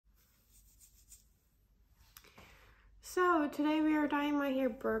So today we are dyeing my hair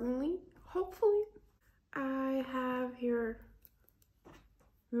burgundy, hopefully. I have here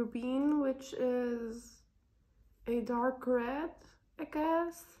Rubine, which is a dark red, I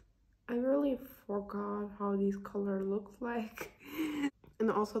guess. I really forgot how these colors look like. And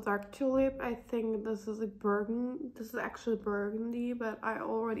also dark tulip. I think this is a burgundy. This is actually burgundy, but I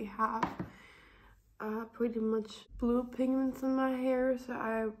already have pretty much blue pigments in my hair, so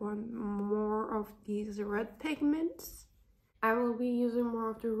I want more of these red pigments. I will be using more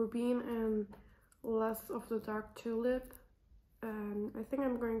of the Rubine and less of the dark tulip, and I think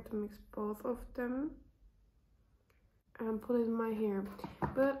I'm going to mix both of them and put it in my hair.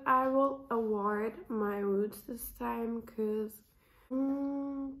 But I will avoid my roots this time because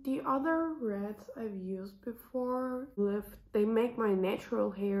the other reds I've used before they make my natural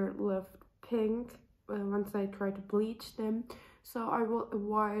hair lift pink once I try to bleach them, so I will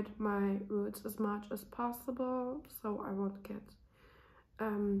avoid my roots as much as possible so I won't get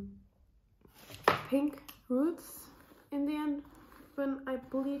pink roots in the end when I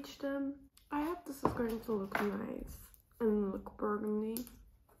bleach them. I hope this is going to look nice and look burgundy.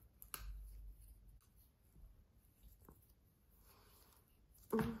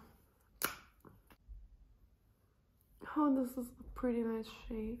 Oh, this is a pretty nice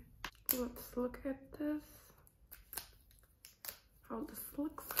shade. Let's look at this. How this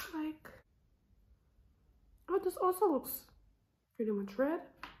looks like. Oh, this also looks pretty much red.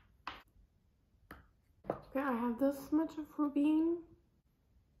 Okay, I have this much of Rubine.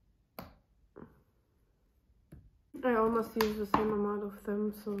 I almost use the same amount of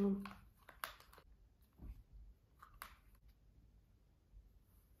them, so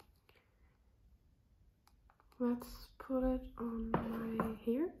let's put it on my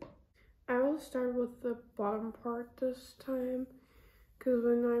hair. I will start with the bottom part this time, because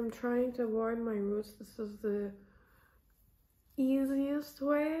when I'm trying to avoid my roots, this is the easiest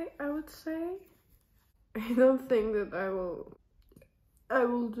way, I would say. I don't think that I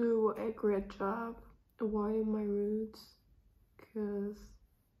will do a great job avoiding my roots, because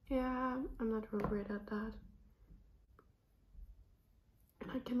yeah, I'm not real great at that.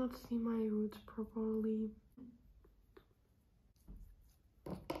 And I cannot see my roots properly.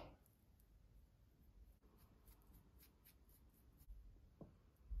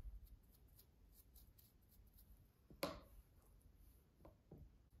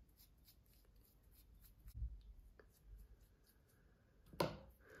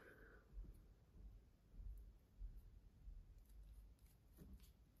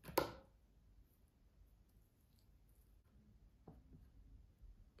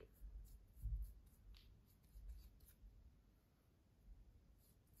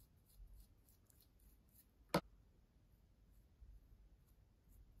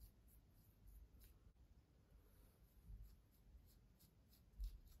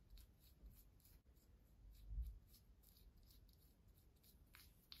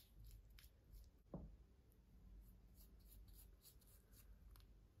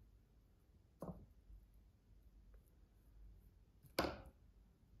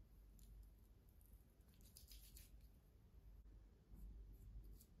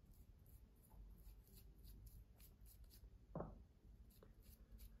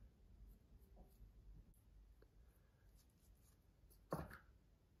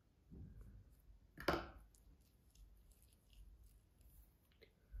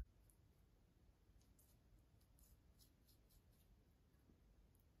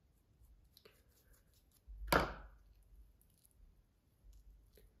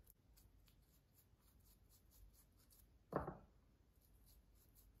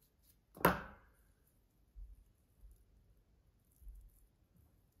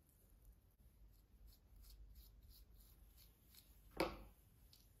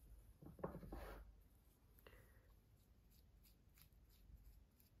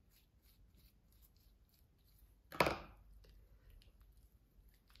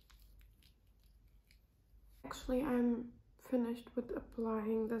 Actually, I'm finished with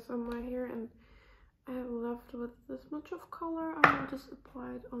applying this on my hair, and I have left with this much of color. I will just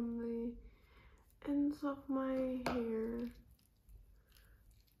apply it on the ends of my hair.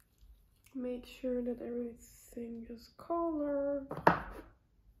 Make sure that everything is colored.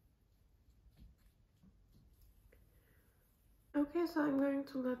 Okay, so I'm going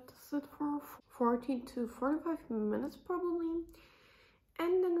to let this sit for 40 to 45 minutes probably,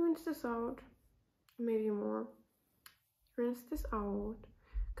 and then rinse this out. Maybe more. Rinse this out,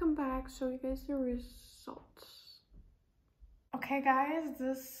 come back, show you guys the results. Okay guys,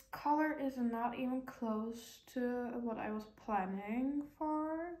 this color is not even close to what I was planning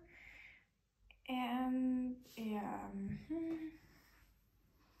for, and yeah,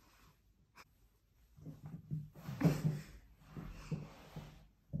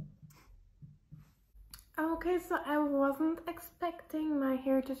 Okay, so I wasn't expecting my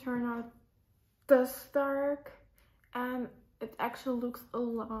hair to turn out this dark, and it actually looks a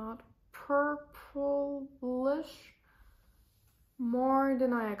lot purplish, more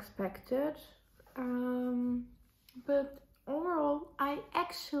than I expected. But overall, I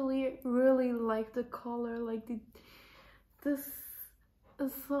actually really like the color. Like this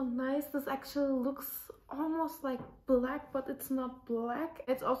is so nice. This actually looks almost like black, but it's not black.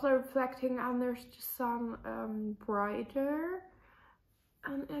 It's also reflecting under the sun brighter.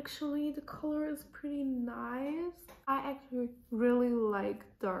 And actually the color is pretty nice. I actually really like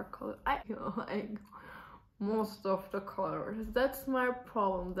dark color. I like most of the colors. That's my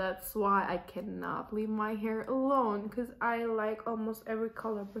problem. That's why I cannot leave my hair alone, because I like almost every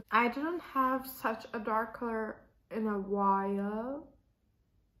color. But I didn't have such a dark color in a while.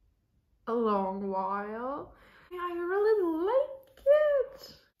 A long while. Yeah, I really like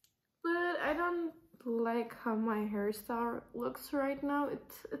it. But I don't like how my hairstyle looks right now.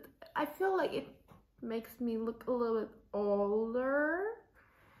 I feel like it makes me look a little bit older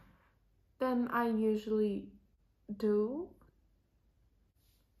than I usually do.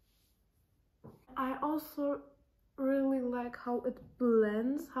 I also really like how it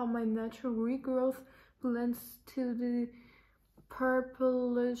blends, how my natural regrowth blends to the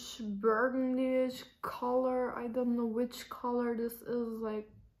purplish burgundy-ish color. I don't know which color this is, like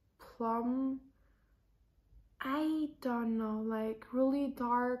plum. I don't know, like really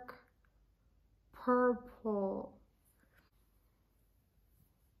dark purple.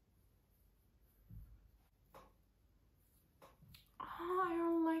 Oh, I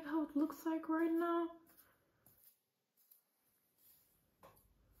don't like how it looks like right now.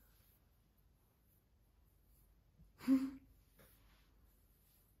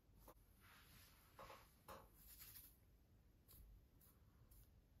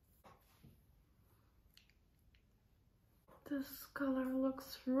 This color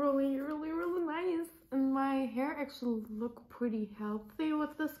looks really nice, and my hair actually look pretty healthy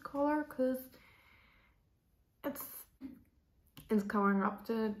with this color, because it's covering up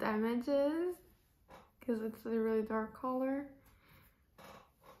the damages, because it's a really dark color.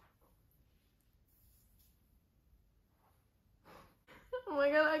 Oh my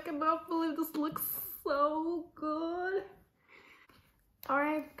god, I cannot believe this looks so good.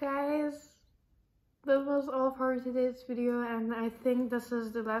 Alright guys, that was all for today's video, and I think this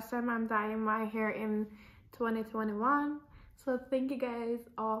is the last time I'm dyeing my hair in 2021. So thank you guys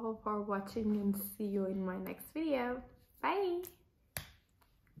all for watching, and see you in my next video. Bye!